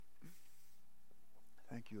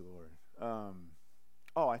Thank you, Lord.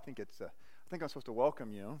 I think I'm supposed to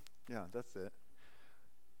welcome you. Yeah, that's it.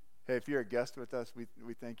 Hey, if you're a guest with us, we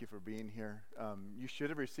thank you for being here. You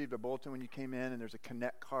should have received a bulletin when you came in, and there's a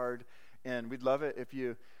Connect card, and we'd love it if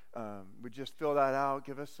you would just fill that out,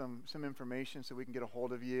 give us some information so we can get a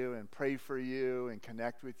hold of you and pray for you and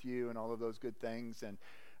connect with you and all of those good things. And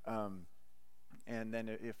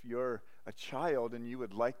then if you're a child and you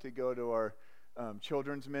would like to go to our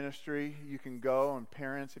children's ministry, you can go, and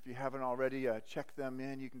parents, if you haven't already, check them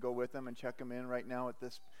in. You can go with them and check them in right now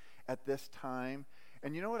at this time.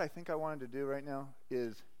 And you know what I think I wanted to do right now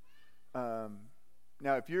is,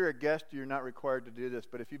 now if you're a guest, you're not required to do this,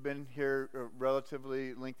 but if you've been here a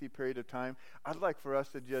relatively lengthy period of time, I'd like for us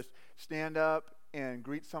to just stand up and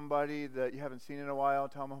greet somebody that you haven't seen in a while,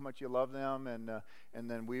 tell them how much you love them, and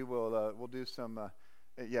then we'll do some,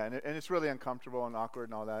 and it's really uncomfortable and awkward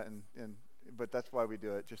and all that, but that's why we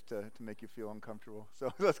do it, just to make you feel uncomfortable.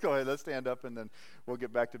 So let's go ahead, let's stand up, and then we'll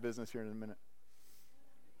get back to business here in a minute.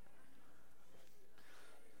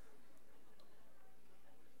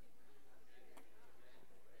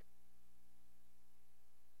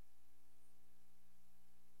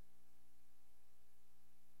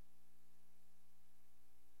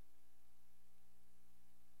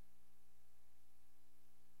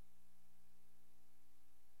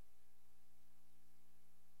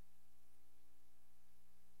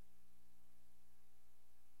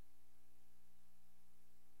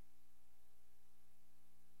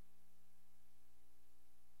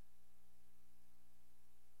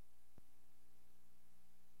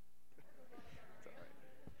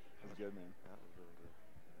 Good, man. That was really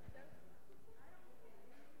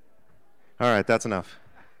good. All right, that's enough.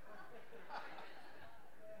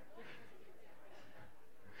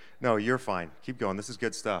 No, you're fine. Keep going. This is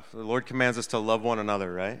good stuff. The Lord commands us to love one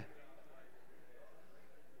another, right?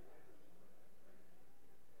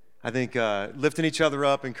 I think lifting each other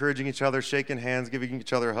up, encouraging each other, shaking hands, giving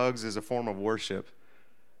each other hugs is a form of worship,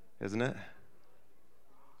 isn't it?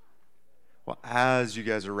 Well, as you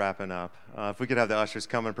guys are wrapping up, if we could have the ushers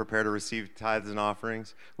come and prepare to receive tithes and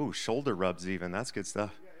offerings. Ooh, shoulder rubs even. That's good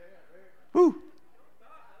stuff. Woo!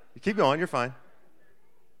 You keep going. You're fine.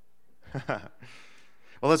 Well,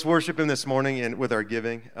 let's worship Him this morning with our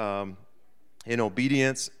giving in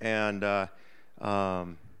obedience. And, there's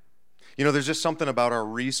just something about our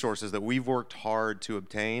resources that we've worked hard to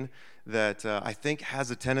obtain that I think has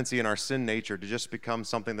a tendency in our sin nature to just become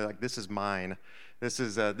something that, like, this is mine. This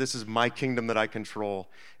is my kingdom that I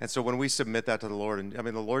control. And so when we submit that to the Lord, and I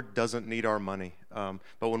mean, the Lord doesn't need our money,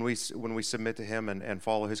 but when we submit to Him and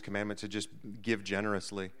follow His commandment to just give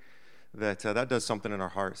generously, that does something in our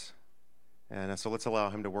hearts. And so let's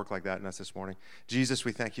allow Him to work like that in us this morning. Jesus,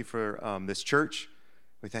 we thank You for this church.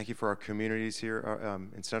 We thank You for our communities here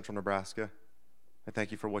in central Nebraska. I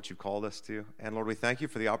thank You for what You've called us to. And Lord, we thank You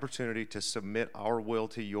for the opportunity to submit our will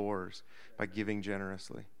to Yours by giving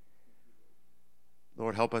generously.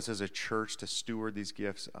 Lord, help us as a church to steward these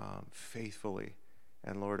gifts faithfully.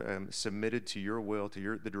 And Lord, submitted to Your will,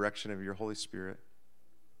 to the direction of Your Holy Spirit.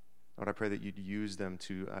 Lord, I pray that You'd use them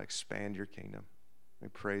to expand Your kingdom. We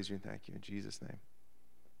praise You and thank You in Jesus' name.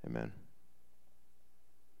 Amen.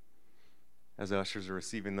 As the ushers are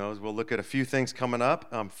receiving those, we'll look at a few things coming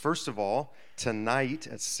up. First of all, tonight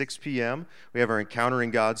at 6 p.m., we have our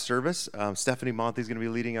Encountering God service. Stephanie Monty is going to be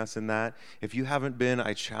leading us in that. If you haven't been,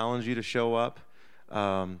 I challenge you to show up.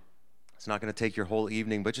 It's not going to take your whole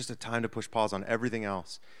evening, but just a time to push pause on everything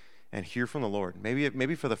else and hear from the Lord.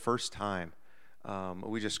 Maybe for the first time,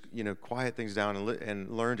 we just quiet things down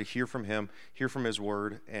and learn to hear from Him, hear from His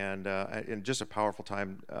Word, and just a powerful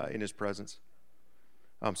time in His presence.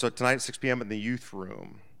 So tonight at 6 p.m. in the youth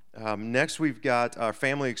room. Next, we've got our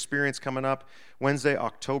family experience coming up Wednesday,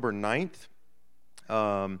 October 9th.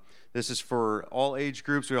 This is for all age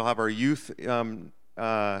groups. We'll have our youth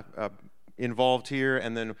involved here,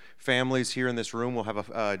 and then families here in this room will have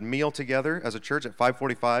a meal together as a church at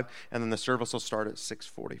 5:45, and then the service will start at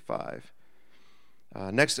 6:45.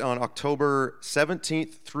 Next, on October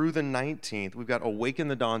 17th through the 19th, we've got Awaken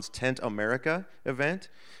the Dawn's Tent America event.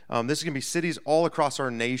 This is going to be cities all across our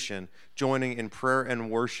nation joining in prayer and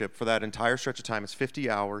worship for that entire stretch of time. It's 50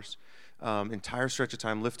 hours, entire stretch of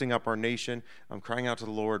time, lifting up our nation, crying out to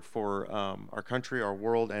the Lord for our country, our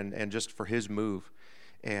world, and just for His move.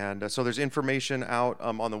 And so there's information out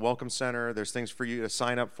on the Welcome Center. There's things for you to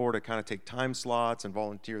sign up for to kind of take time slots and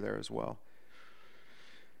volunteer there as well.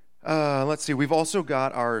 Let's see. We've also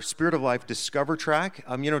got our Spirit of Life Discover Track.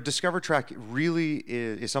 Discover Track really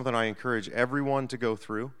is something I encourage everyone to go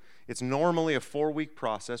through. It's normally a 4-week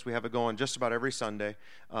process. We have it going just about every Sunday,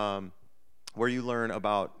 where you learn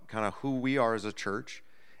about kind of who we are as a church,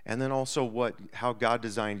 and then also how God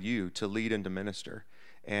designed you to lead and to minister.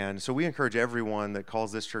 And so we encourage everyone that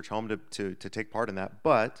calls this church home to take part in that.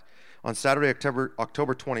 But on Saturday,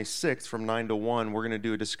 October 26th from 9 to 1, we're going to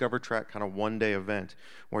do a Discover Track kind of one-day event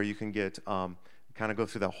where you can get kind of go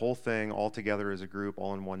through the whole thing all together as a group,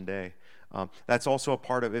 all in one day. That's also a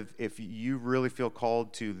part of, if you really feel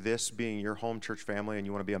called to this being your home church family and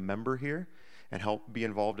you want to be a member here and help be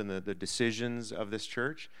involved in the decisions of this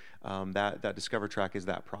church, that Discover Track is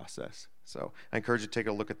that process. So I encourage you to take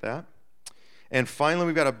a look at that. And finally,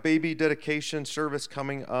 we've got a baby dedication service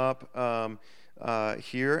coming up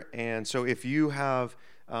here. And so if you have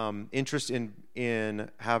interest in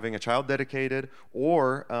having a child dedicated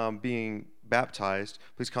or being baptized,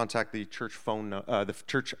 please contact the church the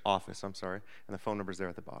church office, and the phone number's there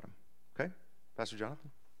at the bottom. Okay? Pastor Jonathan?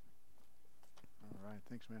 All right,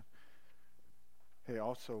 thanks, man. Hey,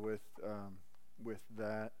 also with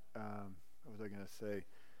that, what was I going to say?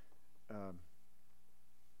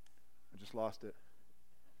 I just lost it.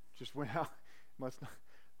 Just went out.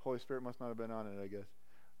 Holy Spirit must not have been on it, I guess.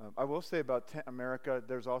 I will say about Tent America,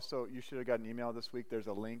 there's also, you should have got an email this week. There's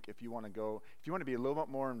a link if you want to go. If you want to be a little bit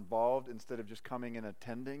more involved instead of just coming and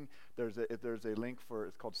attending, there's a link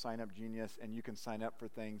it's called Sign Up Genius, and you can sign up for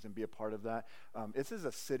things and be a part of that. This is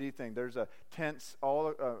a city thing. There's tents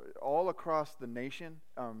all across the nation,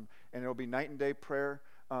 and it'll be night and day prayer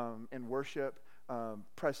and worship.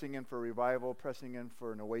 Pressing in for revival, pressing in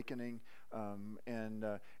for an awakening, and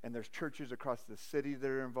there's churches across the city that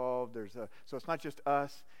are involved. So it's not just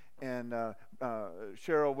us. And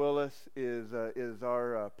Cheryl Willis is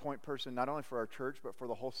our point person, not only for our church but for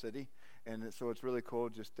the whole city. And so it's really cool,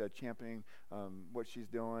 just championing what she's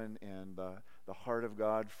doing and the heart of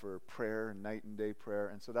God for prayer and night and day prayer.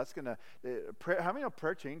 And so that's gonna prayer. How many know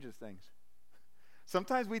prayer changes things?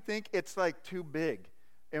 Sometimes we think it's like too big.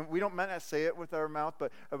 And we don't meant to say it with our mouth,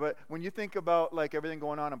 but when you think about like everything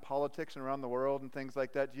going on in politics and around the world and things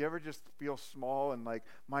like that, do you ever just feel small and like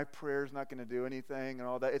my prayer's not going to do anything and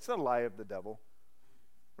all that? It's a lie of the devil,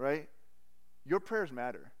 right? Your prayers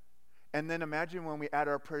matter. And then imagine when we add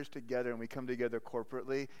our prayers together and we come together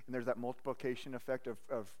corporately, and there's that multiplication effect of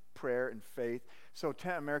prayer and faith. So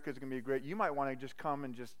Tent America is going to be great. You might want to just come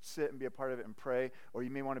and just sit and be a part of it and pray, or you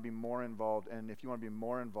may want to be more involved. And if you want to be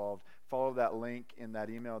more involved, follow that link in that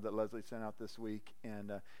email that Leslie sent out this week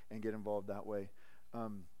and get involved that way.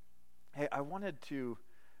 Hey, I wanted to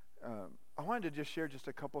just share just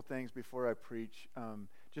a couple things before I preach.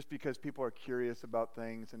 Just because people are curious about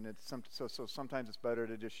things, and so sometimes it's better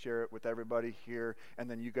to just share it with everybody here, and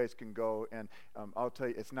then you guys can go. And I'll tell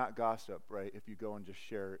you, it's not gossip, right? If you go and just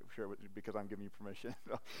share it with, because I'm giving you permission.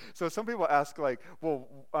 So some people ask, like, well,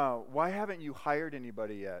 why haven't you hired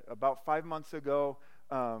anybody yet? About 5 months ago,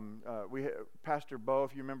 Pastor Bo,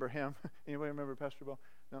 if you remember him. Anybody remember Pastor Bo?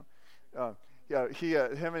 No. Yeah,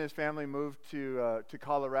 him and his family moved to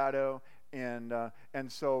Colorado. And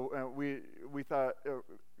so we thought,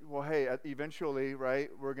 well, hey, eventually, right?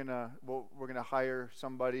 We're gonna hire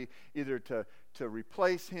somebody either to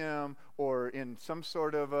replace him or in some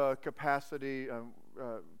sort of capacity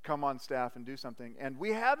come on staff and do something. And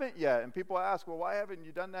we haven't yet. And people ask, well, why haven't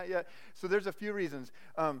you done that yet? So there's a few reasons.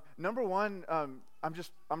 Number one, I'm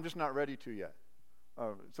just not ready to yet.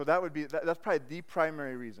 So that's probably the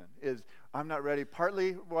primary reason is I'm not ready.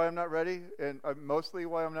 Partly why I'm not ready, and mostly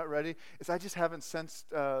why I'm not ready, is I just haven't sensed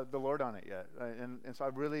the Lord on it yet. And so I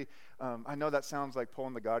really, I know that sounds like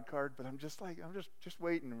pulling the God card, but I'm just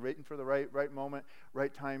waiting for the right moment,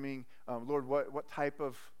 right timing. Lord, what type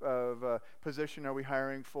of position are we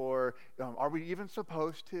hiring for? Are we even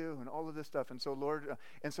supposed to? And all of this stuff. And so Lord,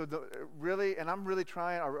 and I'm really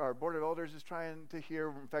trying. Our board of elders is trying to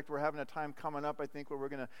hear. In fact, we're having a time coming up, I think, where we're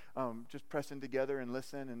going to just press in together and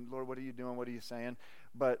listen. And Lord, what are you doing? What are you saying?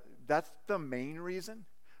 But that's the main reason.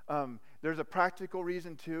 There's a practical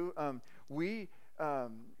reason too. When we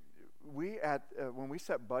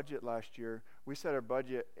set budget last year, we set our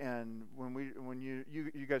budget, and when you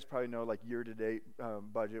guys probably know, like, year-to-date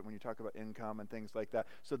budget, when you talk about income and things like that.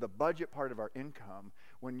 So the budget part of our income,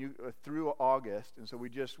 when you through August, and so we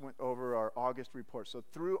just went over our August report. So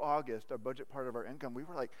through August, our budget part of our income, we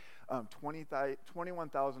were like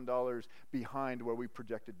 $21,000 behind where we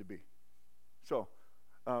projected to be. So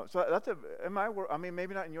that's in my world. I mean,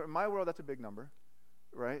 maybe not in my world. That's a big number,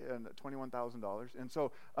 right? And $21,000. And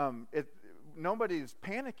so nobody's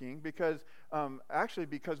panicking because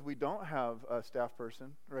because we don't have a staff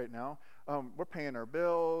person right now. We're paying our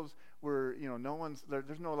bills.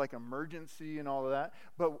 There's no like emergency and all of that.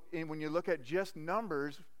 But when you look at just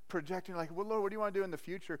numbers projecting like, well, Lord, what do you want to do in the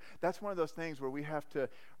future? That's one of those things where we have to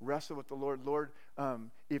wrestle with the Lord. Lord,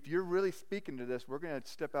 if you're really speaking to this, we're going to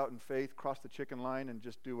step out in faith, cross the chicken line, and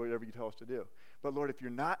just do whatever you tell us to do. But Lord, if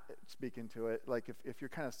you're not speaking to it, like if you're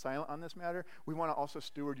kind of silent on this matter, we want to also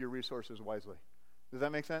steward your resources wisely. Does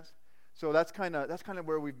that make sense? So that's kind of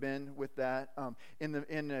where we've been with that.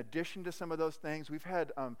 In addition to some of those things, we've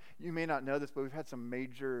had, you may not know this, but we've had some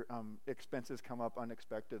major expenses come up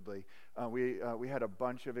unexpectedly. We had a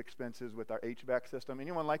bunch of expenses with our HVAC system.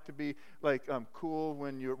 Anyone like to be like cool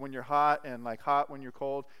when you're hot and like hot when you're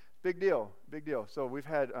cold? Big deal. So we've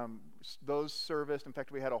had those serviced. In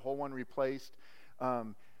fact, we had a whole one replaced.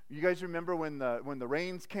 You guys remember when the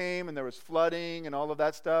rains came and there was flooding and all of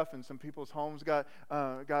that stuff, and some people's homes got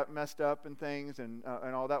messed up and things and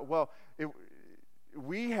all that? Well,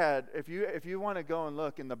 we had, if you want to go and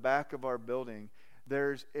look in the back of our building,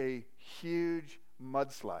 there's a huge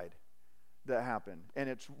mudslide that happened, and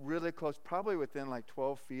it's really close, probably within like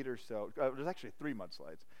 12 feet or so. There's actually 3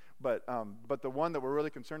 mudslides. But the one that we're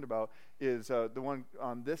really concerned about is the one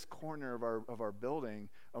on this corner of our building,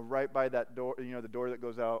 right by that door. You know, the door that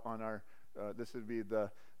goes out on our. This would be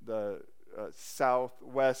the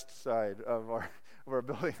southwest side of our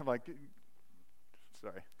building. I'm like,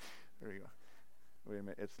 sorry. There you go. Wait a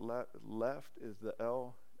minute. It's left is the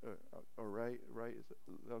L, or right is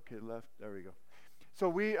the, okay. Left. There we go.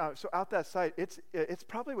 So so out that side, it's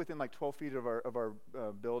probably within like 12 feet of our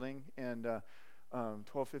building, and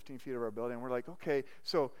 12, 15 feet of our building. We're like, okay,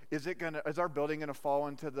 so is our building gonna fall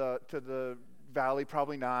into the valley?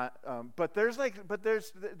 Probably not. But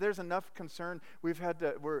there's enough concern.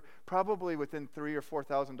 We're probably within $3,000 or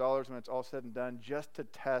 $4,000 when it's all said and done, just to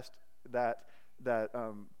test that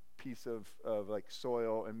piece of like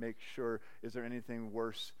soil and make sure, is there anything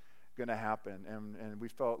worse gonna happen? And we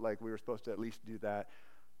felt like we were supposed to at least do that.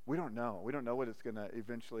 We don't know what it's going to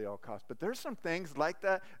eventually all cost. But there's some things like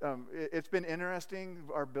that. It's been interesting.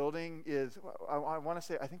 Our building is, I want to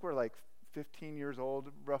say, I think we're like 15 years old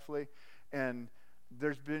roughly. And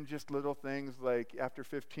there's been just little things like after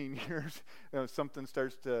 15 years, something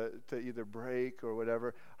starts to either break or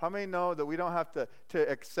whatever. How many know that we don't have to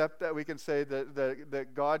accept that? We can say that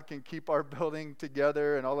God can keep our building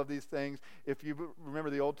together and all of these things. If you remember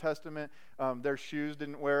the Old Testament, their shoes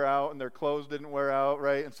didn't wear out and their clothes didn't wear out,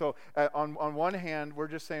 right? And so on one hand, we're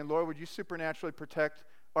just saying, Lord, would you supernaturally protect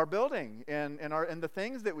our building and the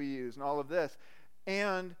things that we use and all of this?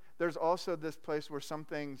 And there's also this place where some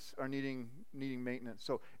things are needing maintenance.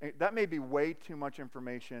 So that may be way too much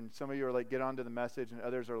information. Some of you are like, get onto the message, and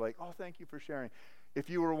others are like, oh, thank you for sharing. If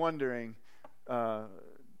you were wondering, there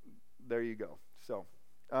you go. So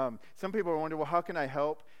some people are wondering, well, how can I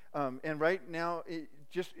help? And right now,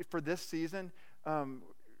 just for this season, I'm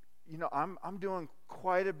doing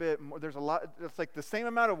quite a bit more. There's a lot. It's like the same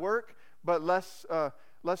amount of work, but less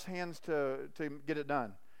hands to get it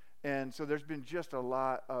done. And so there's been just a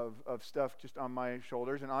lot of stuff just on my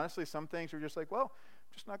shoulders. And honestly, some things are just like, well,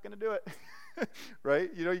 I'm just not going to do it, right?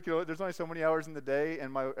 There's only so many hours in the day,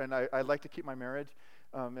 and I like to keep my marriage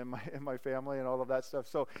and my family and all of that stuff.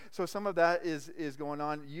 So some of that is going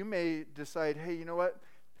on. You may decide, hey, you know what?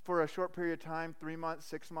 For a short period of time, 3 months,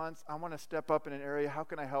 6 months, I want to step up in an area. How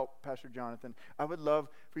can I help, Pastor Jonathan? I would love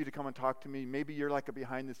for you to come and talk to me. Maybe you're like a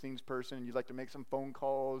behind-the-scenes person. You'd like to make some phone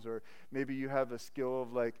calls, or maybe you have a skill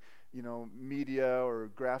of like, media or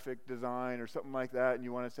graphic design or something like that, and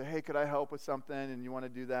you want to say, hey, could I help with something? And you want to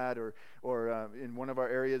do that, or in one of our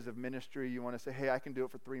areas of ministry, you want to say, hey, I can do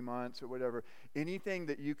it for 3 months or whatever. Anything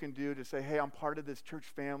that you can do to say, hey, I'm part of this church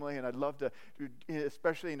family, and I'd love to,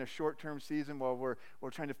 especially in a short-term season while we're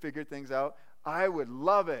trying to figure things out, I would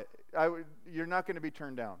love it. You're not going to be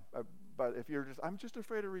turned down. But if you're I'm just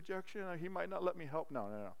afraid of rejection, he might not let me help. No.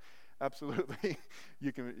 Absolutely,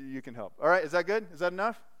 you can help. All right, is that good? Is that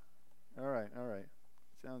enough? All right.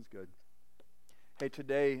 Sounds good. Hey,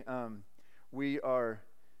 today we're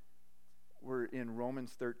in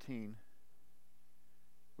Romans 13.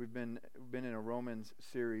 We've been in a Romans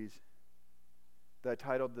series that I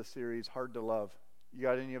titled the series Hard to Love. You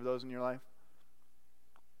got any of those in your life?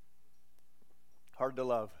 Hard to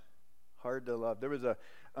love. There was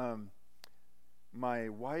my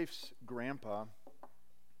wife's grandpa,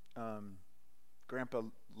 Grandpa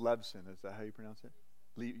Levson. Is that how you pronounce it?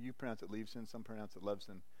 You pronounce it Leveson, some pronounce it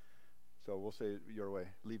Levson. So we'll say it your way,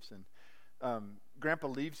 Leveson. Grandpa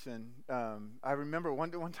Leveson, I remember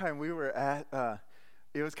one time we were at,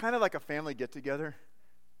 it was kind of like a family get-together.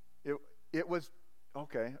 It was,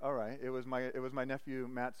 okay, all right. It was my nephew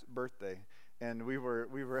Matt's birthday, and we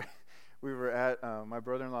were at my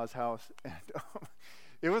brother-in-law's house, and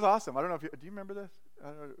it was awesome. I don't know if do you remember this?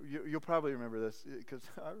 You'll probably remember this because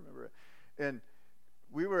I remember it. And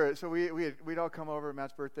we'd all come over at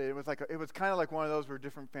Matt's birthday. It was kind of like one of those where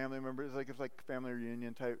different family members, it was like family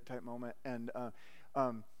reunion type moment. And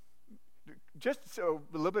just so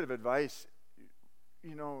a little bit of advice,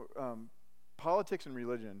 politics and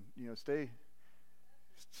religion, stay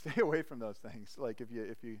away from those things. Like if you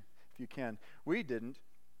can. We didn't.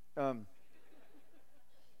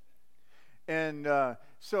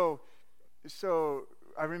 So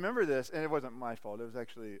I remember this, and it wasn't my fault. It was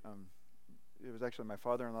actually my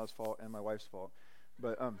father-in-law's fault and my wife's fault.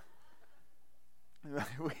 But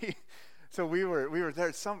we were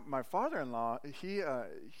there. My father-in-law, he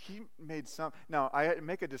made some. Now I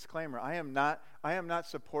make a disclaimer. I am not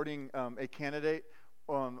supporting a candidate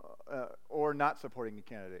or not supporting a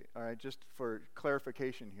candidate. All right, just for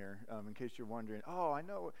clarification here, in case you're wondering. Oh, I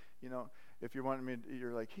know. If you're wanting me,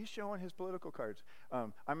 you're like, he's showing his political cards.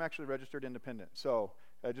 I'm actually registered independent, so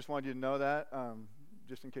I just wanted you to know that,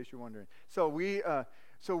 just in case you're wondering. So we're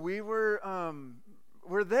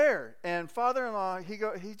there, and father-in-law,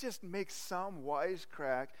 he just makes some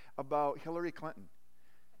wisecrack about Hillary Clinton.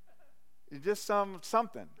 Just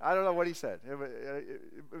something. I don't know what he said.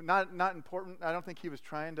 Not important. I don't think he was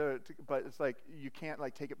trying to, but it's like you can't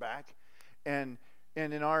take it back, and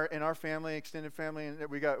in our family, extended family, and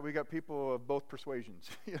we got people of both persuasions,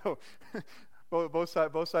 both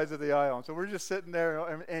sides of the aisle. And so we're just sitting there,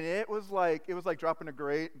 and it was like dropping a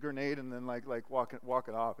grenade and then like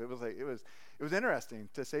walking off. It was interesting,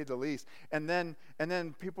 to say the least. And then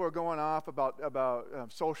people are going off about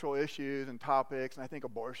social issues and topics, and I think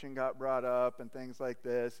abortion got brought up and things like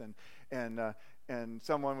this, and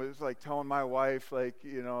someone was telling my wife,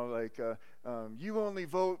 you only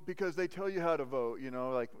vote because they tell you how to vote,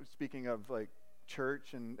 speaking of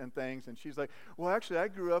church and things. And she's like, well, actually, I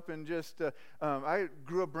grew up and I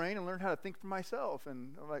grew a brain and learned how to think for myself.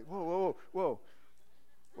 And I'm like, whoa.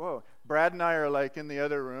 Brad and I are in the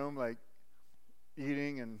other room,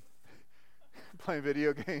 eating and playing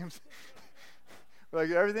video games.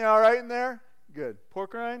 Everything all right in there? Good.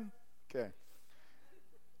 Pork rind? Okay.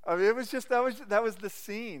 I mean, it was just that was the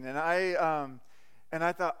scene, and I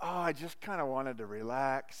thought, I just kind of wanted to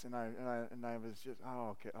relax, and I was just,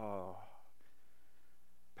 okay,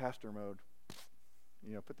 pastor mode,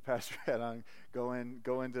 put the pastor hat on, go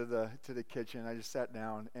into the kitchen. I just sat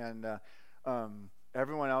down, and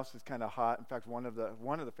everyone else is kind of hot. In fact, one of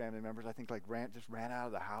the family members, I think, ran out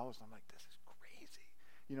of the house. I'm like, this is crazy,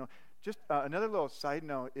 Just another little side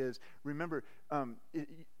note is, remember,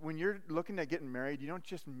 when you're looking at getting married, you don't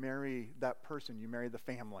just marry that person, you marry the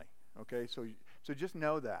family, okay? So just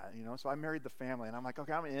know that, So I married the family, and I'm like,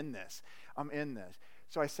 okay, I'm in this.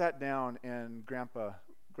 So I sat down, and Grandpa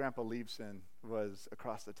Leibson was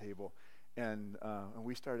across the table, and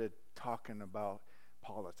we started talking about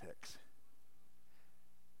politics.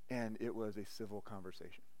 And it was a civil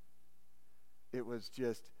conversation. It was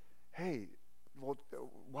just, hey, well,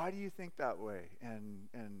 why do you think that way? And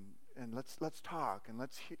let's talk, and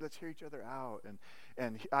let's hear each other out.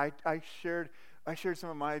 And I shared some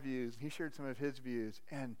of my views. He shared some of his views,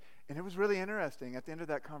 and it was really interesting. At the end of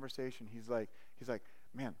that conversation, he's like,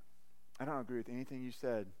 man, I don't agree with anything you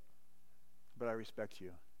said, but I respect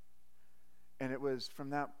you. And it was from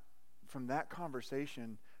that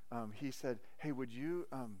conversation, he said, hey, would you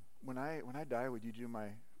when I die, would you do my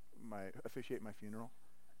officiate my funeral?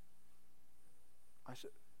 I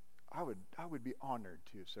said, I would be honored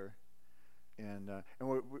to, sir. And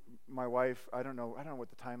my wife, I don't know what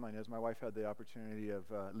the timeline is. My wife had the opportunity of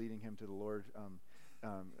leading him to the Lord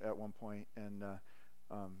at one point, and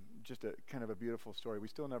just a kind of a beautiful story. We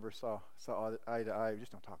still never saw eye to eye. We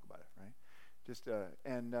just don't talk about it, right? Just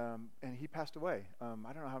and he passed away. I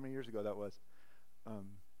don't know how many years ago that was.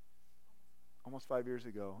 Almost 5 years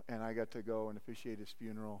ago, and I got to go and officiate his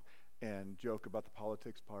funeral and joke about the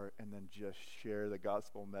politics part, and then just share the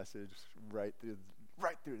gospel message right through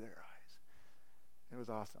their eyes. It was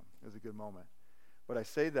awesome. It was a good moment. But I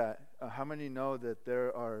say that, how many know that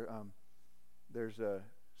there's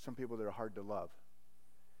some people that are hard to love?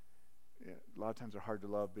 Yeah, a lot of times they're hard to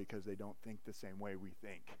love because they don't think the same way we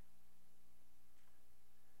think.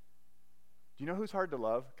 Do you know who's hard to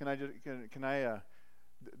love?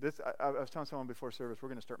 I was telling someone before service, we're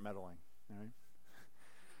going to start meddling. All right?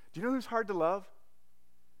 Do you know who's hard to love?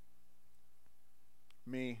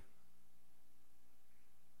 Me.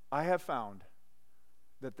 I have found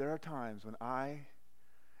that there are times when I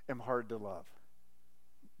am hard to love.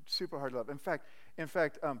 Super hard to love. In fact,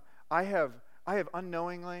 I have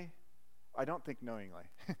unknowingly, I don't think knowingly,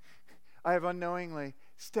 I have unknowingly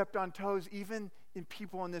stepped on toes even in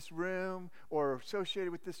people in this room or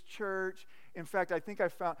associated with this church. In fact, I think I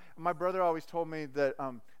found, my brother always told me that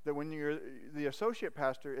that when you're the associate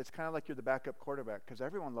pastor, it's kind of like you're the backup quarterback, because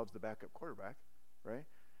everyone loves the backup quarterback, right?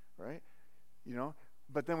 Right? You know?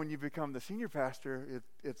 But then when you become the senior pastor,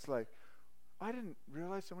 it's like, I didn't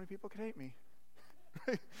realize so many people could hate me.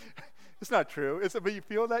 It's not true. But you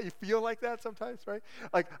feel that? You feel like that sometimes, right?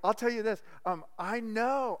 Like, I'll tell you this. I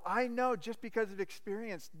know just because of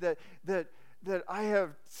experience that I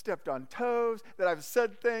have stepped on toes, that I've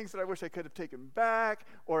said things that I wish I could have taken back,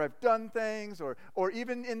 or I've done things, or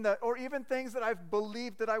even things that I've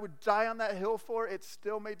believed that I would die on that hill for. It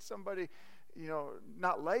still made somebody,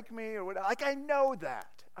 not like me or whatever. Like, I know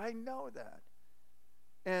that.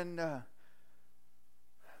 And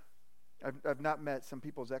I've not met some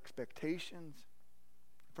people's expectations.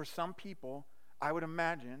 For some people, I would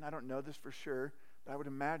imagine, I don't know this for sure, but I would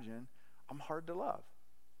imagine I'm hard to love.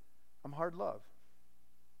 I'm hard loved.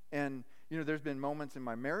 And, there's been moments in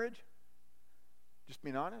my marriage, just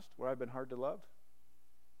being honest, where I've been hard to love.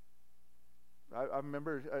 I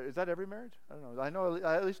remember, is that every marriage? I don't know.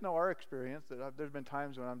 I at least know our experience, that there's been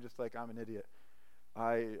times when I'm just like, I'm an idiot.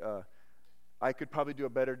 I could probably do a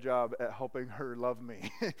better job at helping her love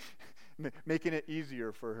me, making it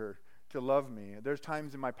easier for her to love me. There's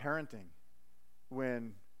times in my parenting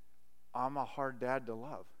when I'm a hard dad to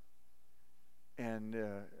love. And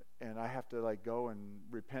I have to go and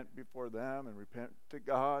repent before them and repent to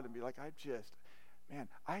God and be like,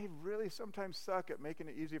 I really sometimes suck at making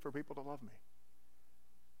it easy for people to love me.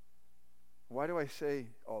 Why do I say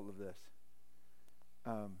all of this?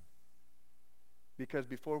 Because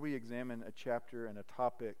before we examine a chapter and a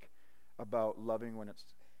topic about loving when it's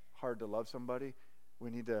hard to love somebody,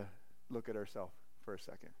 we need to look at ourselves for a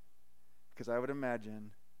second. Because I would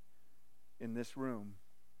imagine in this room,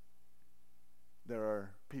 there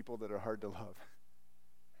are people that are hard to love.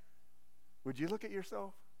 Would you look at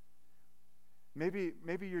yourself? Maybe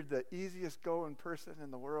you're the easiest going person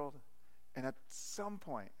in the world, and at some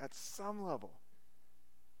point, at some level,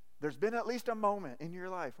 there's been at least a moment in your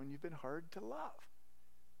life when you've been hard to love.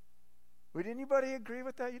 Would anybody agree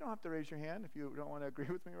with that? You don't have to raise your hand if you don't want to agree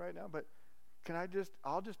with me right now, but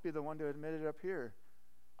I'll just be the one to admit it up here.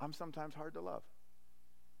 I'm sometimes hard to love.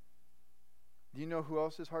 Do you know who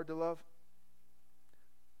else is hard to love?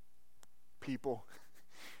 People.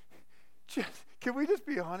 Can we just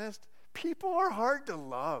be honest? People are hard to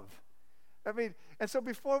love. And so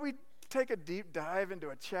before we take a deep dive into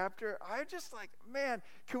a chapter, I just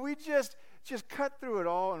can we just cut through it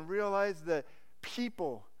all and realize that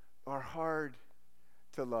people are hard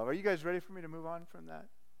to love? Are you guys ready for me to move on from that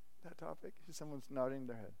topic? Someone's nodding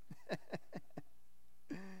their head.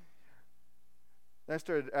 I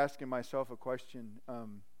started asking myself a question.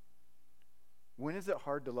 When is it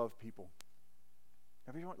hard to love people?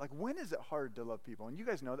 Everyone, when is it hard to love people? And you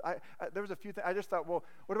guys know, there was a few things. I just thought, well,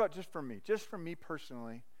 what about just for me? Just for me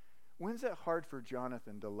personally, when's it hard for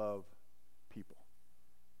Jonathan to love people?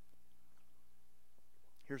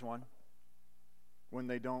 Here's one. When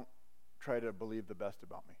they don't try to believe the best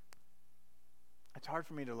about me. It's hard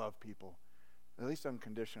for me to love people, at least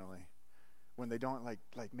unconditionally, when they don't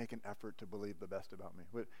make an effort to believe the best about me.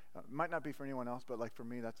 Might not be for anyone else, but for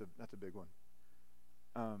me, that's a big one.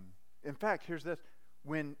 In fact, here's this: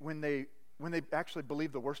 when they actually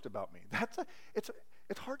believe the worst about me, it's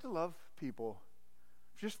hard to love people.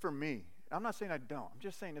 Just for me, I'm not saying I don't. I'm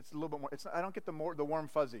just saying it's a little bit more. I don't get the warm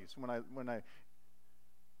fuzzies when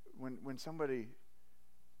somebody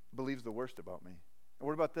believes the worst about me. And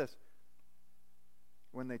what about this?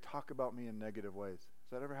 When they talk about me in negative ways.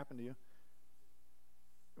 Has that ever happened to you?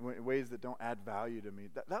 Ways that don't add value to me.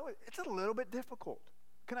 It's a little bit difficult.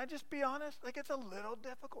 Can I just be honest? It's a little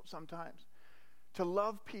difficult sometimes to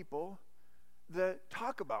love people that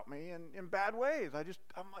talk about me in bad ways. I'm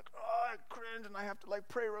like, I cringe, and I have to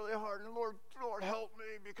pray really hard, and Lord help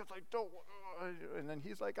me, because I don't. And then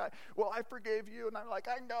he's like, I forgave you, and I'm like,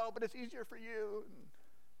 I know, but it's easier for you.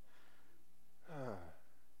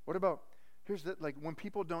 What about, here's the, when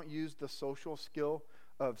people don't use the social skill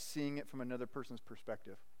of seeing it from another person's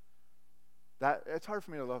perspective. It's hard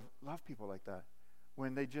for me to love people like that.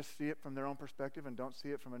 When they just see it from their own perspective and don't see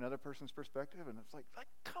it from another person's perspective, and it's like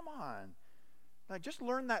come on. Just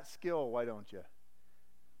learn that skill, why don't you?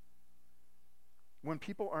 When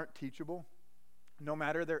people aren't teachable, no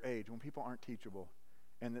matter their age, when people aren't teachable,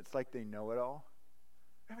 and it's like they know it all,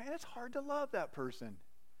 it's hard to love that person.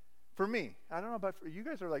 For me, I don't know about for you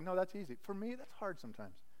guys are like, no, that's easy. For me, that's hard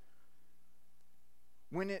sometimes.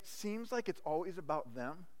 When it seems like it's always about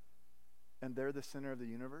them, and they're the center of the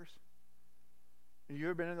universe. You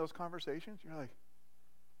ever been in those conversations? You're like,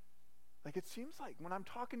 Like, it seems like when I'm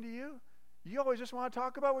talking to you, you always just want to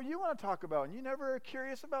talk about what you want to talk about, and you never are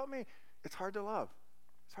curious about me. It's hard to love.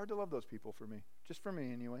 It's hard to love those people for me, just for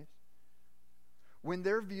me anyways. When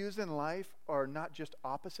their views in life are not just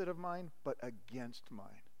opposite of mine, but against mine.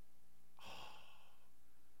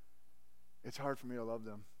 It's hard for me to love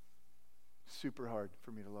them. Super hard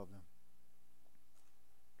for me to love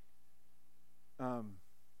them.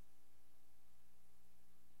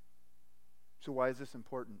 So why is this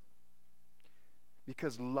important?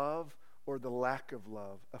 Because love or the lack of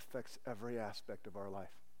love affects every aspect of our life.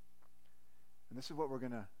 And this is what we're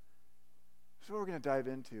going to dive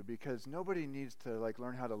into, because nobody needs to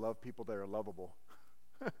learn how to love people that are lovable.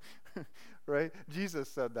 Right? Jesus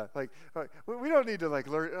said that. We don't need to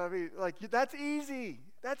learn. I mean, that's easy.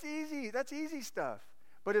 That's easy stuff.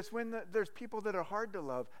 But it's when there's people that are hard to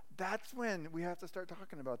love, that's when we have to start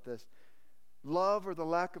talking about this. Love or the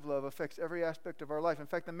lack of love affects every aspect of our life. In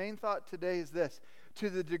fact, the main thought today is this: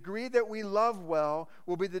 to the degree that we love well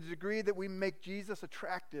will be the degree that we make Jesus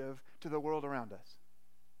attractive to the world around us.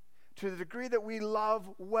 To the degree that we love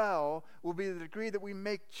well will be the degree that we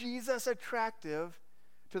make Jesus attractive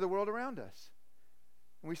to the world around us.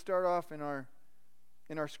 And we start off in our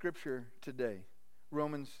scripture today,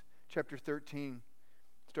 Romans chapter 13,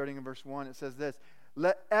 starting in verse 1. It says this: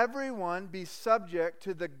 "Let everyone be subject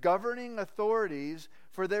to the governing authorities,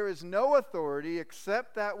 for there is no authority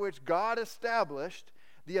except that which God established.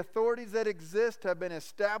 The authorities that exist have been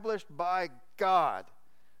established by God."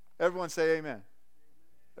 Everyone say amen.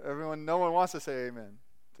 No one wants to say amen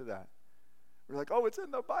to that. We're like, oh, it's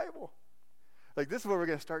in the Bible. This is where we're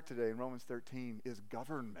going to start today in Romans 13, is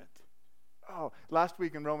government. Oh, last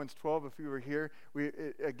week in Romans 12, if you were here,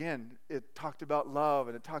 it talked about love,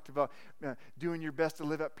 and it talked about doing your best to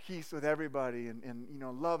live at peace with everybody, and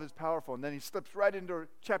love is powerful. And then he slips right into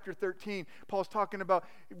chapter 13. Paul's talking about,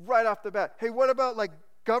 right off the bat, hey, what about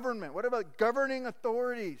government? What about governing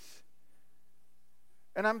authorities?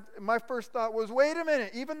 And my first thought was, wait a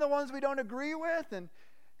minute, even the ones we don't agree with, and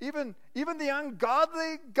even the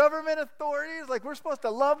ungodly government authorities, we're supposed to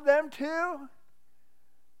love them too?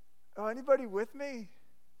 Oh, anybody with me?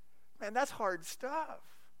 Man, that's hard stuff.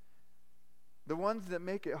 The ones that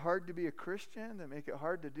make it hard to be a Christian, that make it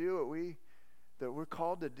hard to do what we're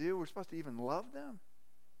called to do, we're supposed to even love them.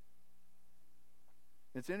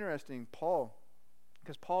 It's interesting,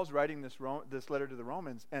 because Paul's writing this letter to the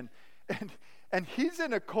Romans, and he's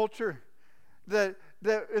in a culture that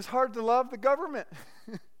is hard to love the government.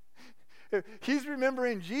 He's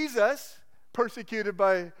remembering Jesus, persecuted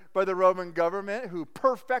by the Roman government, who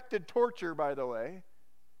perfected torture, by the way,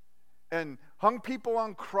 and hung people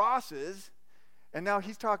on crosses. And now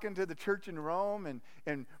he's talking to the church in Rome,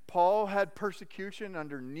 and Paul had persecution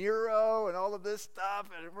under Nero and all of this stuff.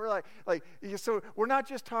 And we're so we're not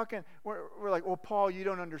just talking, we're like, well, Paul, you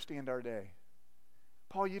don't understand our day.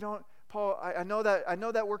 Paul, I know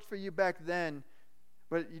that worked for you back then,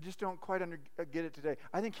 but you just don't quite get it today.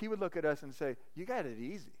 I think he would look at us and say, you got it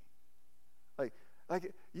easy.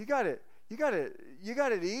 You got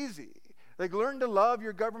it easy. Learn to love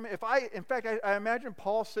your government. I imagine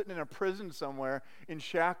Paul sitting in a prison somewhere in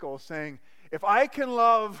shackles saying, if I can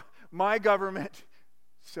love my government,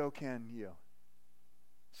 so can you.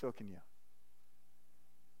 So can you.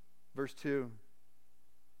 Verse 2.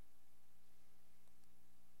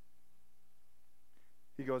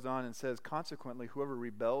 He goes on and says, consequently, whoever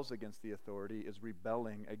rebels against the authority is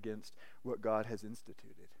rebelling against what God has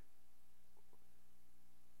instituted.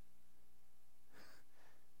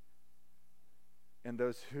 And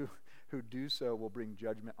those who do so will bring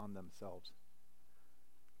judgment on themselves.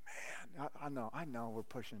 Man, I know we're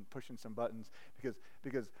pushing some buttons,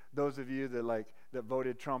 because those of you that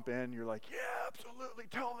voted Trump in, you're like, yeah, absolutely,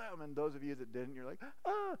 tell them. And those of you that didn't, you're like,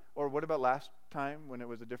 ah. Or what about last time when it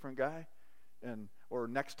was a different guy? Or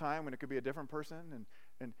next time when it could be a different person?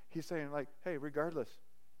 And he's saying, hey, regardless.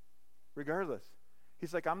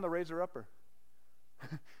 He's like, I'm the raiser-upper.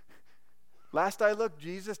 Last I looked,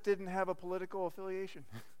 Jesus didn't have a political affiliation.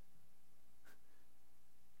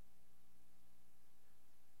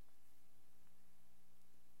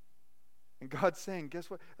 And God's saying, guess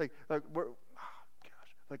what? We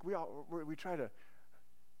try to,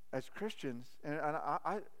 as Christians, and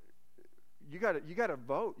you got to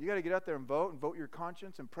vote. You got to get out there and vote your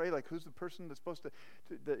conscience, and pray who's the person that's supposed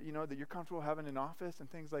that you're comfortable having in office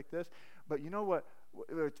and things like this. But you know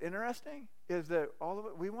what's interesting is that all of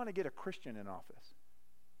it, we want to get a Christian in office.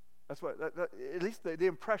 That's what at least the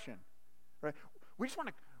impression, right? We want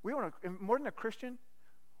to more than a Christian,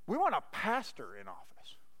 we want a pastor in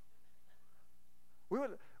office. We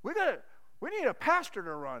need a pastor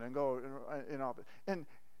to run and go in office. And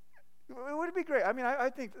Would it be great? I mean, I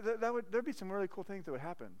think there'd be some really cool things that would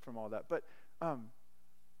happen from all that. But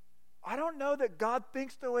I don't know that God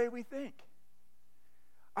thinks the way we think.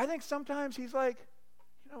 I think sometimes he's like,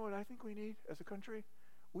 you know what I think we need as a country?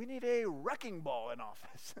 We need a wrecking ball in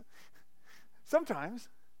office. Sometimes.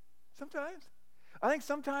 I think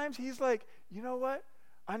sometimes he's like, you know what?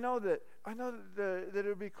 I know that it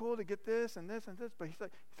would be cool to get this and this and this, but he's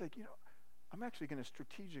like, you know, I'm actually going to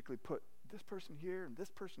strategically put this person here and this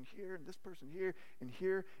person here and this person here and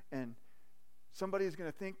here, and somebody's going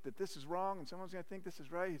to think that this is wrong and someone's going to think this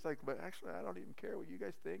is right. He's like, but actually I don't even care what you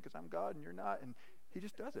guys think because I'm God and you're not, and he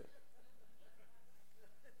just does it.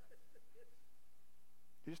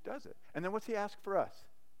 He just does it. And then what's he ask for us?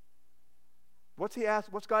 What's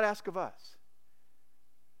God ask of us?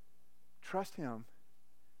 Trust him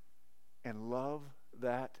and love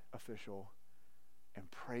that official and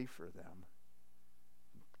pray for them.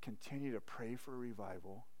 Continue to pray for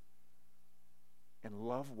revival and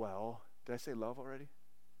love well. Did I say love already?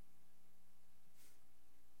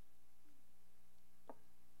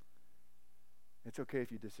 It's okay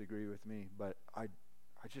if you disagree with me, but I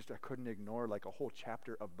couldn't ignore like a whole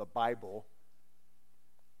chapter of the Bible.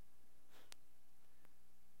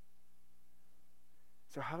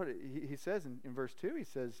 So he says in verse 2,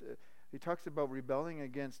 he talks about rebelling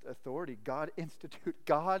against authority. God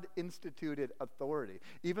instituted authority,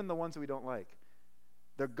 even the ones that we don't like.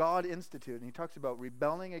 They're God instituted, and he talks about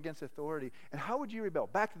rebelling against authority. And how would you rebel?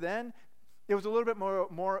 Back then, it was a little bit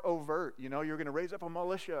more overt. You know, you're going to raise up a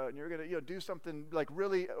militia, and you're going to do something like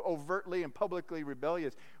really overtly and publicly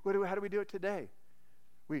rebellious. How do we do it today?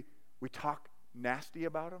 We talk nasty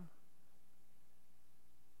about them.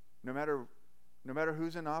 No matter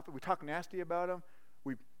who's in office, we talk nasty about them.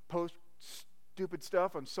 We post stupid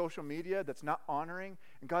stuff on social media that's not honoring.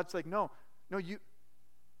 And God's like, no,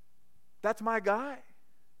 that's my guy.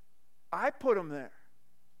 I put him there.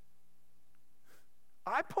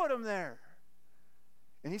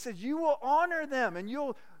 And he says, you will honor them and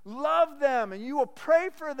you'll love them and you will pray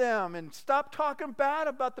for them and stop talking bad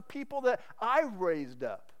about the people that I raised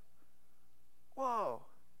up. Whoa.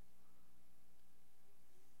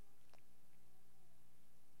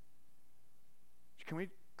 Can we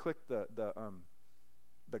click the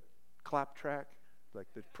clap track? Like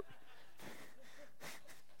the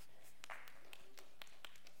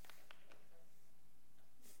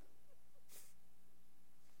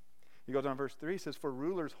He goes on, verse 3, he says, for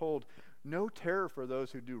rulers hold no terror for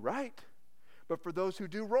those who do right, but for those who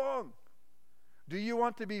do wrong. Do you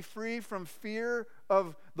want to be free from fear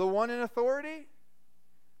of the one in authority?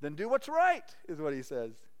 Then do what's right, is what he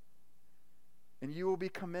says. And you will be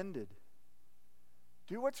commended.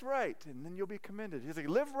 Do what's right, and then you'll be commended. He's like,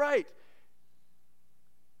 live right.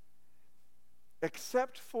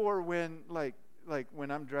 Except for when, like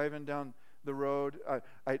when I'm driving down the road,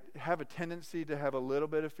 I have a tendency to have a little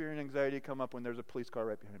bit of fear and anxiety come up when there's a police car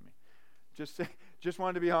right behind me. Just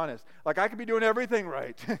wanted to be honest. Like I could be doing everything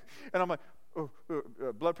right, and I'm like,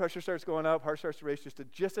 blood pressure starts going up, heart starts to race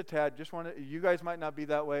just a tad. You guys might not be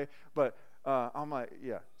that way, but I'm like,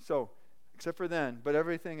 yeah. So, except for then, but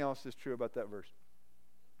everything else is true about that verse.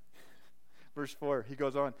 Verse 4, he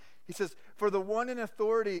goes on. He says, for the one in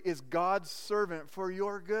authority is God's servant for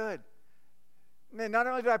your good. Man, not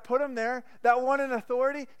only did I put him there, that one in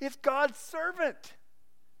authority is God's servant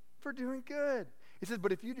for doing good. He says,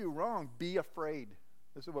 but if you do wrong, be afraid.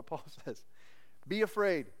 This is what Paul says. Be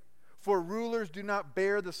afraid. For rulers do not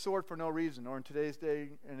bear the sword for no reason. Or in today's day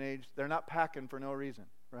and age, they're not packing for no reason,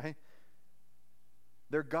 right?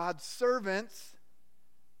 They're God's servants,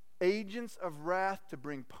 agents of wrath to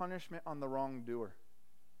bring punishment on the wrongdoer.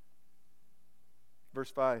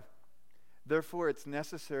 Verse 5. Therefore, it's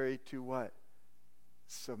necessary to what?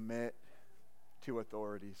 Submit to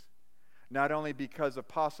authorities. Not only because of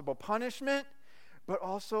possible punishment, but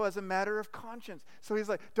also as a matter of conscience. So he's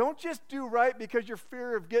like, don't just do right because you're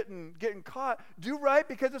fear of getting caught. Do right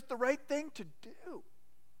because it's the right thing to do.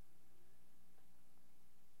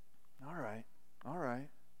 All right.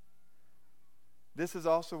 This is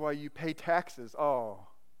also why you pay taxes. Oh,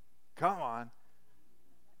 come on.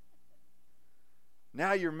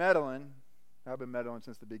 Now you're meddling. I've been meddling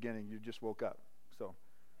since the beginning. You just woke up. So,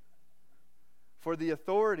 for the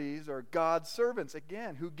authorities are God's servants,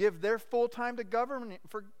 again, who give their full time to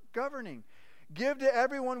governing. Give to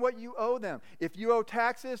everyone what you owe them. If you owe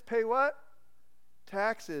taxes, pay what?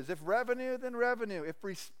 Taxes. If revenue, then revenue. If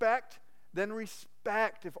respect, then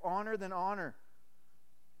respect. If honor, then honor.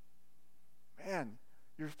 Man,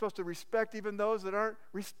 you're supposed to respect even those that aren't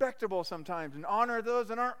respectable sometimes and honor those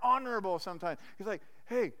that aren't honorable sometimes. He's like,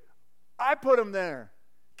 hey, I put them there.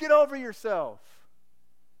 Get over yourself.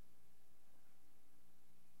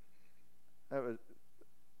 That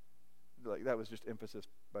was just emphasis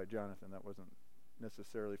by Jonathan. That wasn't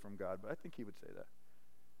necessarily from God, but I think he would say that.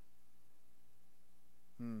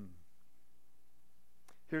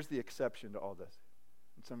 Here's the exception to all this.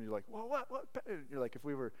 And some of you are like, well, what? You're like, if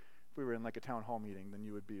we were in like a town hall meeting, then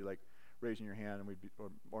you would be like raising your hand, and we'd be,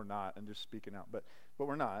 or not, and just speaking out. But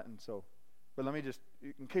we're not, and so. But let me just,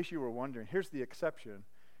 in case you were wondering, here's the exception: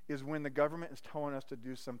 is when the government is telling us to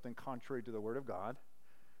do something contrary to the Word of God,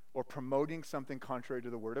 or promoting something contrary to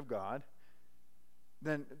the Word of God.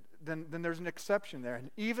 Then there's an exception there,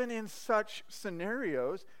 and even in such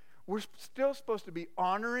scenarios, we're still supposed to be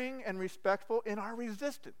honoring and respectful in our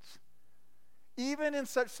resistance. Even in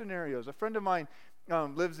such scenarios. A friend of mine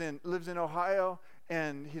lives in Ohio,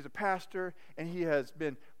 and he's a pastor, and he has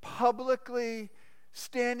been publicly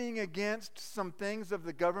standing against some things of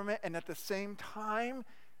the government and at the same time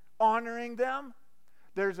honoring them.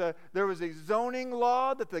 There was a zoning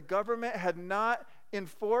law that the government had not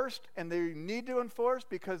enforced, and they need to enforce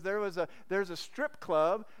because there's a strip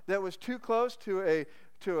club that was too close to a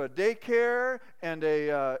daycare and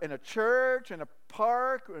a church and a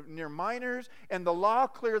park near minors, and the law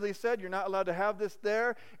clearly said you're not allowed to have this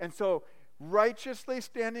there. And so righteously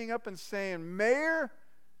standing up and saying, Mayor,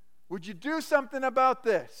 would you do something about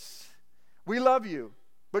this? We love you,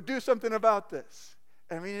 but do something about this.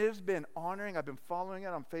 I mean, it has been honoring. I've been following it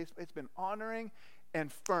on Facebook. It's been honoring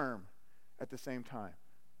and firm at the same time.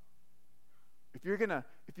 If you're gonna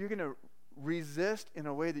resist in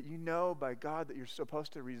a way that you know by God that you're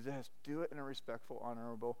supposed to resist, do it in a respectful,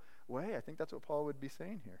 honorable way. I think that's what Paul would be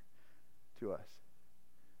saying here to us.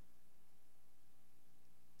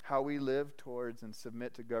 How we live towards and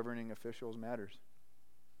submit to governing officials matters.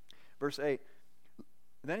 Verse 8.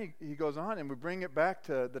 Then he goes on, and we bring it back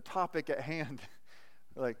to the topic at hand.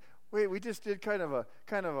 Like, wait, we just did kind of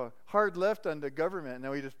a hard left on the government, and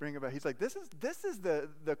now we just bring it back. He's like, this is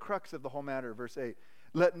the crux of the whole matter. Verse 8.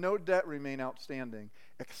 Let no debt remain outstanding,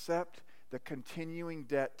 except the continuing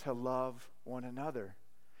debt to love one another.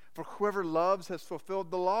 For whoever loves has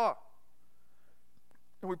fulfilled the law.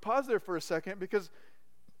 And we pause there for a second because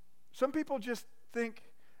some people just think,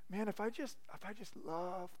 man, if I just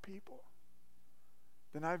love people,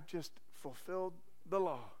 then I've just fulfilled the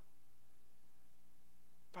law.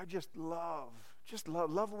 If I just love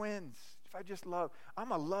wins. If I just love,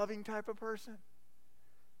 I'm a loving type of person.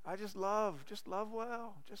 I just love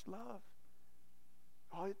well, just love.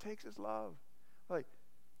 All it takes is love. Like,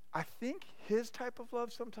 I think his type of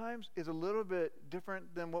love sometimes is a little bit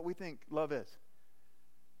different than what we think love is.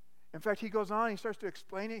 In fact, he goes on, he starts to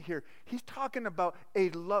explain it here. He's talking about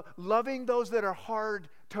loving those that are hard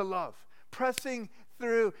to love, pressing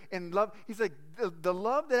through in love. He's like, the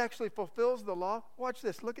love that actually fulfills the law. Watch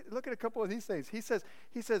this. Look at a couple of these things. He says,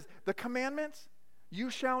 the commandments, you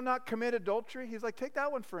shall not commit adultery. He's like, take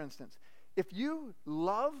that one for instance. If you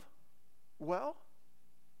love well,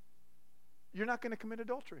 you're not going to commit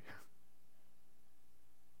adultery.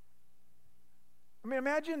 I mean,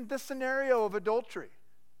 imagine this scenario of adultery.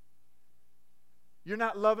 You're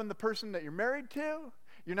not loving the person that you're married to.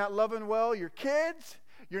 You're not loving well your kids.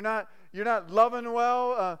 You're not loving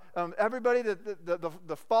well everybody,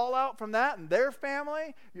 the fallout from that and their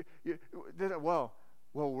family.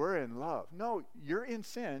 Well, we're in love. No, you're in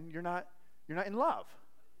sin. You're not in love.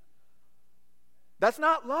 That's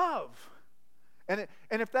not love. And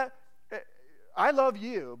if that, I love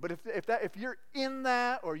you, but if you're in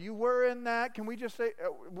that or you were in that, can we just say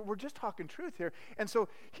we're just talking truth here? And so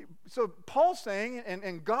Paul's saying,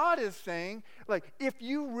 and God is saying, like, if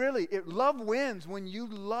love wins when you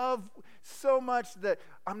love so much that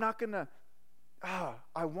I'm not gonna,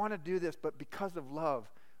 I want to do this, but because of love,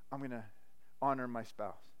 I'm gonna honor my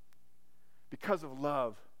spouse. Because of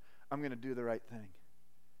love, I'm gonna do the right thing.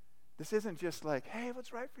 This isn't just like, hey,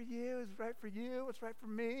 what's right for you is right for you. What's right for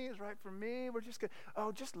me is right for me. We're just going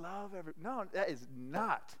to, just love No,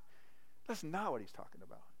 that's not what he's talking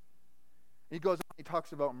about. He goes on, he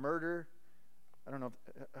talks about murder. I don't know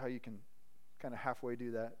how you can kind of halfway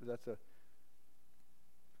do that. That's a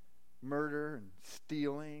murder and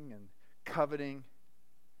stealing and coveting.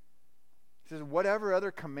 He says, whatever other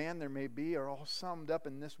command there may be are all summed up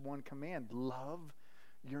in this one command. Love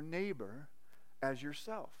your neighbor as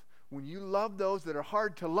yourself. When you love those that are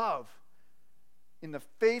hard to love, in the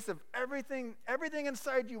face of everything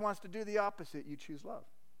inside you wants to do the opposite, you choose love.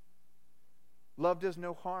 Love does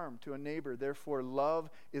no harm to a neighbor. Therefore, love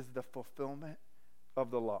is the fulfillment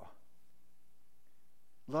of the law.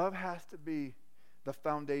 Love has to be the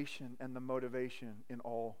foundation and the motivation in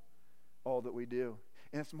all that we do.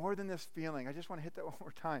 And it's more than this feeling. I just want to hit that one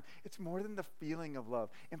more time. It's more than the feeling of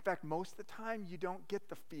love. In fact, most of the time, you don't get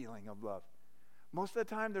the feeling of love. Most of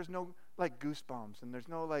the time, there's no like goosebumps and there's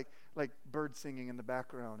no like bird singing in the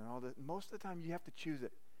background and all that. Most of the time, you have to choose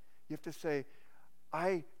it. You have to say,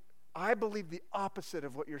 I believe the opposite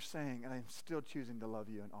of what you're saying, and I'm still choosing to love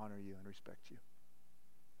you and honor you and respect you.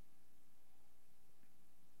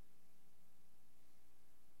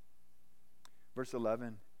 Verse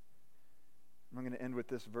 11. I'm going to end with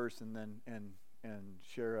this verse and then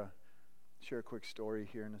share a quick story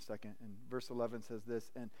here in a second. And verse 11 says this,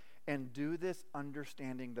 and do this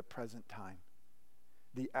understanding the present time.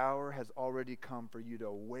 The hour has already come for you to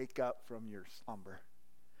wake up from your slumber,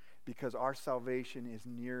 because our salvation is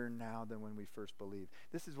nearer now than when we first believed.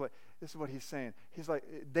 This is what he's saying. He's like,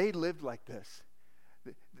 they lived like this.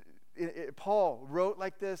 Paul wrote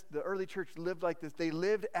like this. The early church lived like this. They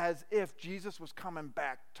lived as if Jesus was coming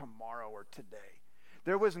back tomorrow or today.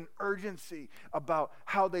 There was an urgency about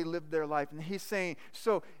how they lived their life. And he's saying,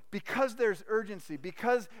 so because there's urgency,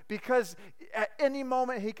 because at any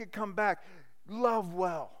moment he could come back, love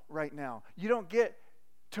well right now. You don't get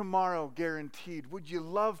tomorrow guaranteed. Would you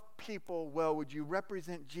love people well? Would you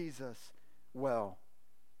represent Jesus well?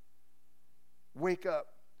 Wake up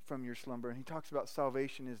from your slumber. And he talks about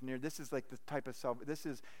salvation is near. This is like the type of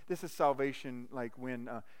salvation. This is salvation like when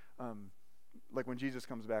Jesus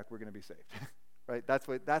comes back, we're going to be saved. Right? That's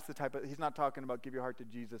the type of, he's not talking about give your heart to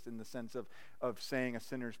Jesus in the sense of saying a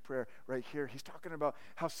sinner's prayer right here. He's talking about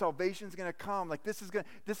how salvation's going to come. Like this isn't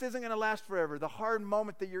going to last forever. The hard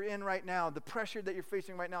moment that you're in right now, the pressure that you're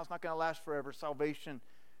facing right now is not going to last forever. Salvation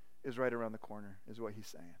is right around the corner, is what he's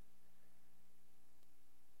saying.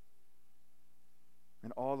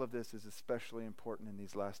 And all of this is especially important in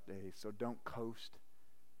these last days. So don't coast.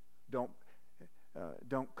 Don't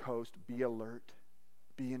coast. Be alert.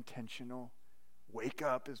 Be intentional. Wake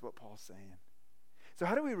up is what Paul's saying. So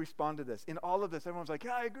how do we respond to this? In all of this, everyone's like,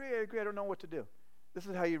 yeah, I agree. I don't know what to do. This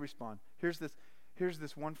is how you respond. Here's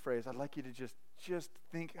this one phrase. I'd like you to just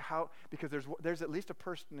think how, because there's at least a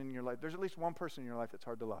person in your life. There's at least one person in your life that's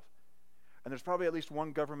hard to love. And there's probably at least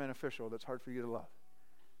one government official that's hard for you to love.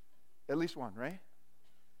 At least one, right?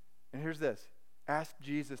 And here's this. Ask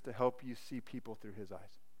Jesus to help you see people through his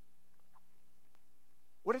eyes.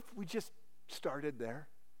 What if we just started there?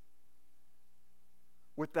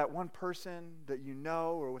 With that one person that you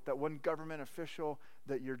know, or with that one government official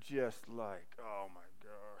that you're just like, oh my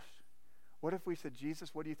gosh. What if we said,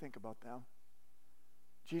 Jesus, what do you think about them?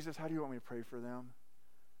 Jesus, how do you want me to pray for them?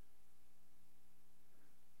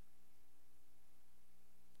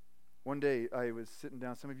 One day I was sitting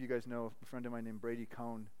down. Some of you guys know a friend of mine named Brady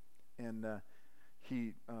Cohn, and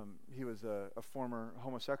he was a former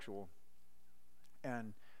homosexual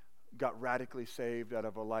and got radically saved out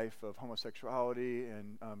of a life of homosexuality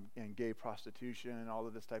and gay prostitution and all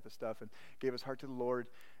of this type of stuff, and gave his heart to the Lord,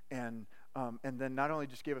 and then not only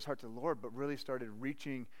just gave his heart to the Lord, but really started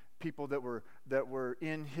reaching people that were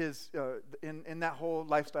in his in that whole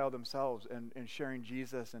lifestyle themselves, and sharing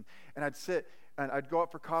Jesus, and I'd sit and I'd go out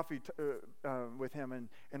for coffee with him,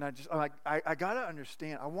 and I gotta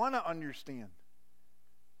understand. I want to understand,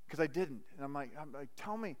 because I didn't, and I'm like,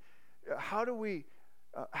 tell me, how do we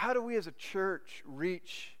as a church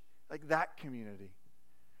reach like that community?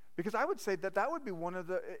 Because I would say that would be one of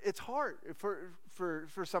the, it's hard for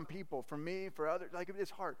some people, for me, for others, like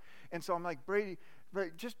it's hard. And so I'm like, Brady,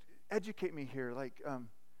 just educate me here. Like,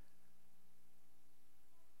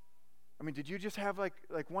 did you just have like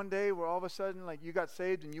one day where all of a sudden like you got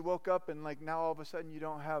saved and you woke up and like now all of a sudden you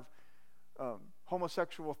don't have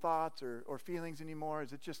homosexual thoughts or feelings anymore?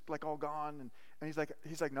 Is it just like all gone? And he's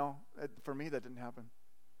like, no, for me that didn't happen.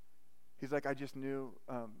 He's like, I just knew,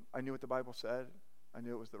 I knew what the Bible said. I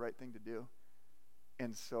knew it was the right thing to do.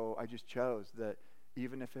 And so I just chose that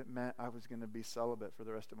even if it meant I was going to be celibate for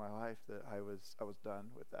the rest of my life, that I was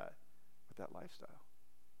done with that lifestyle.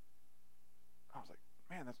 I was like,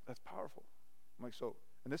 man, that's powerful. I'm like, so,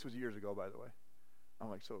 and this was years ago, by the way. I'm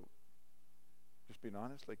like, so, just being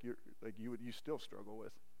honest, like you still struggle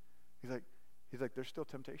with. He's like, there's still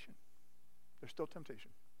temptation. There's still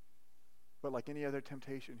temptation. But like any other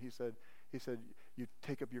temptation, he said, you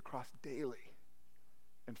take up your cross daily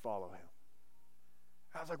and follow him.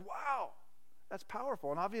 I was like, wow, that's powerful.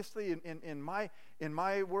 And obviously in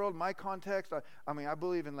my world, my context, I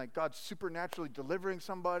believe in like God supernaturally delivering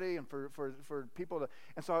somebody and for people to,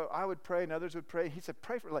 and so I would pray and others would pray. He said,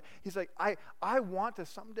 pray for, like, he's like, I want to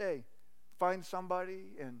someday find somebody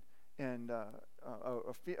and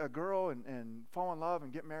a girl and fall in love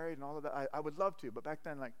and get married and all of that. I would love to, but back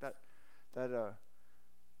then like that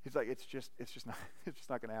he's like, it's just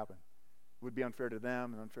not going to happen. It would be unfair to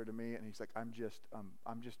them and unfair to me. And he's like, I'm just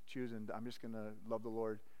going to love the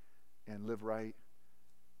Lord and live right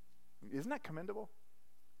Isn't that commendable?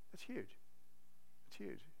 That's huge. It's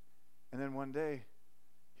huge. And then one day,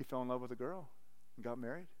 he fell in love with a girl and got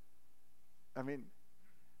married. I mean,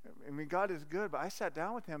 God is good, but I sat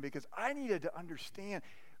down with him because I needed to understand.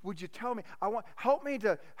 Would you tell me? Help me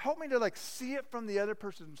to like see it from the other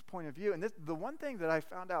person's point of view. And the one thing that I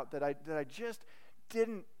found out that I just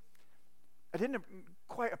didn't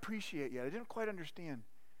quite appreciate yet. I didn't quite understand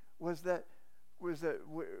was that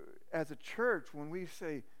as a church, when we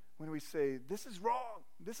say this is wrong,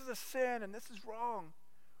 this is a sin, and this is wrong,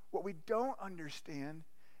 what we don't understand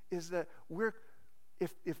is that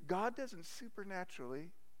if God doesn't supernaturally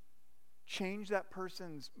change that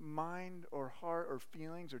person's mind or heart or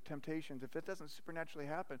feelings or temptations, if it doesn't supernaturally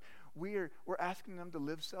happen, we're asking them to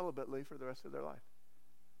live celibately for the rest of their life.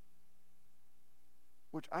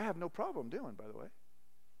 Which I have no problem doing, by the way.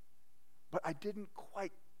 But I didn't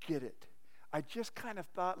quite get it. I just kind of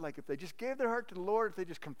thought like if they just gave their heart to the Lord, if they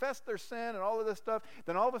just confessed their sin and all of this stuff,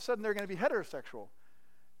 then all of a sudden they're going to be heterosexual.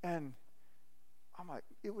 And I'm like,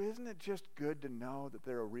 isn't it just good to know that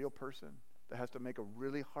they're a real person that has to make a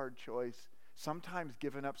really hard choice, sometimes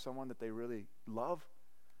giving up someone that they really love,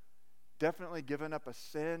 definitely giving up a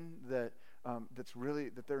sin that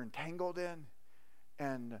they're entangled in.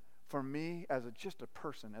 And for me, as just a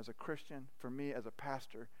person, as a Christian, for me as a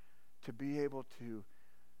pastor, to be able to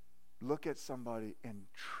look at somebody and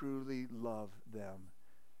truly love them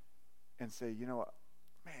and say, you know what,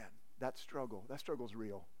 man, that struggle's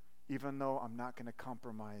real, even though I'm not going to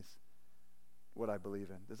compromise what I believe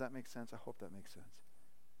in. Does that make sense? I hope that makes sense.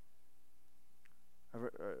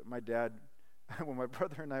 My dad, when my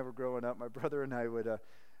brother and I were growing up, my brother and I would,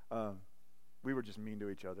 we were just mean to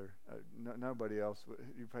each other. Nobody else,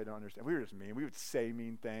 you probably don't understand. We were just mean. We would say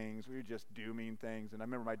mean things. We would just do mean things. And I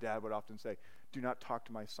remember my dad would often say, do not talk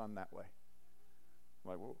to my son that way.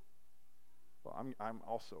 I'm like, well, I'm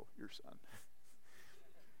also your son.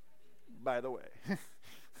 By the way.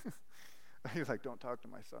 He was like, don't talk to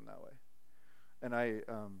my son that way. And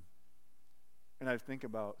I think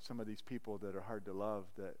about some of these people that are hard to love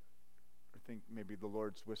that I think maybe the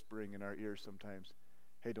Lord's whispering in our ears sometimes,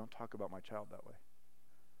 hey, don't talk about my child that way.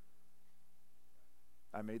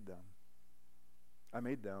 I made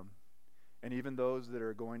them. And even those that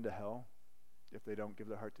are going to hell, if they don't give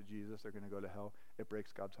their heart to Jesus, they're going to go to hell. It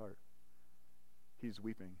breaks God's heart. He's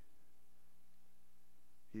weeping.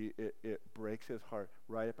 It breaks his heart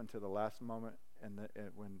right up until the last moment, and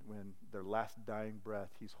when their last dying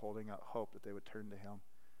breath, he's holding out hope that they would turn to him.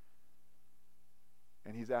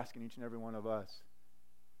 And he's asking each and every one of us,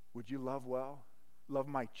 would you love well? Love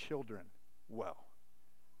my children well.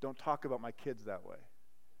 Don't talk about my kids that way,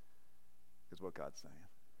 is what God's saying.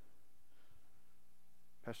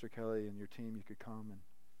 Pastor Kelly and your team, you could come. And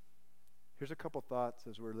here's a couple thoughts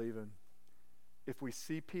as we're leaving. If we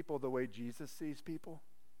see people the way Jesus sees people,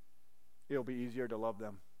 it'll be easier to love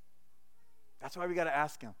them. That's why we got to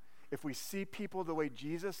ask him. If we see people the way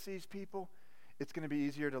Jesus sees people, it's going to be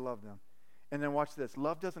easier to love them. And then watch this.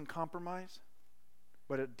 Love doesn't compromise,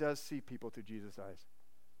 but it does see people through Jesus' eyes.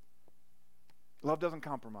 Love doesn't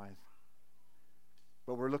compromise.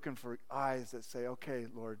 But we're looking for eyes that say, okay,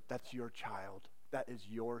 Lord, that's your child. That is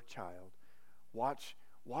your child. Watch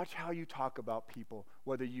how you talk about people,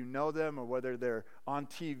 whether you know them or whether they're on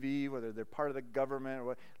TV, whether they're part of the government, or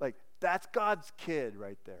what. Like, that's God's kid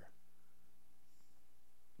right there.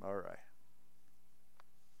 All right.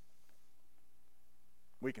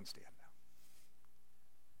 We can stand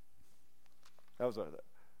now. That was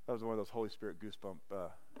one of those Holy Spirit goosebump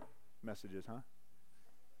messages, huh?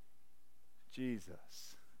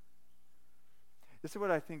 Jesus. This is what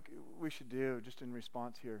I think we should do just in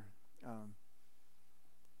response here.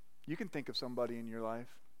 You can think of somebody in your life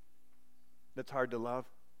that's hard to love.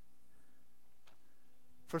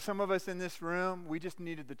 For some of us in this room, we just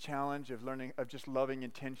needed the challenge of learning, of just loving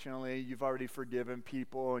intentionally. You've already forgiven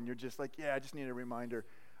people, and you're just like, yeah, I just need a reminder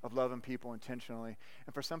of loving people intentionally.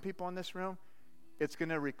 And for some people in this room, it's going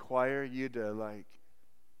to require you to,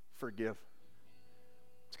 forgive.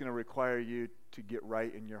 It's going to require you to get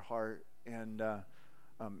right in your heart. And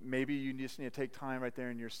maybe you just need to take time right there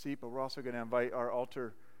in your seat, but we're also going to invite our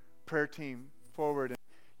altar prayer team forward. And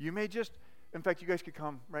you may just, in fact, you guys could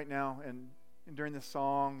come right now and during this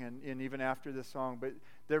song and even after this song, but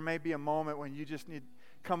there may be a moment when you just need to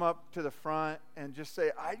come up to the front and just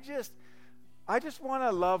say, I just want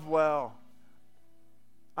to love well.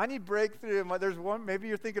 I need breakthrough. There's one, maybe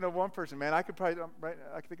you're thinking of one person. Man, I could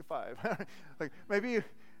think of five. Maybe you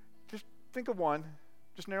just think of one.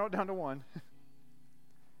 Just narrow it down to one.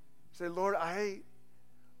 Say, Lord, I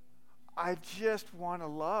just want to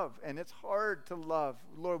love, and it's hard to love.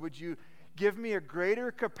 Lord, would you give me a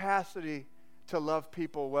greater capacity to love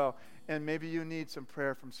people well. And maybe you need some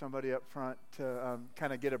prayer from somebody up front to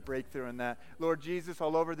kind of get a breakthrough in that. Lord Jesus,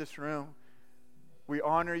 all over this room, we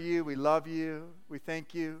honor you. We love you. We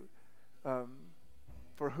thank you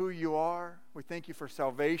for who you are. We thank you for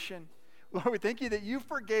salvation. Lord, we thank you that you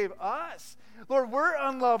forgave us. Lord, we're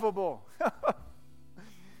unlovable.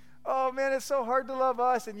 Oh, man, it's so hard to love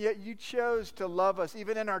us, and yet you chose to love us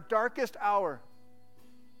even in our darkest hour.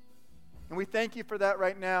 And we thank you for that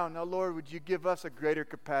right now. Now, Lord, would you give us a greater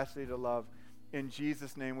capacity to love? In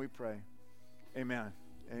Jesus' name we pray. Amen.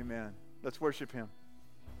 Amen. Let's worship him.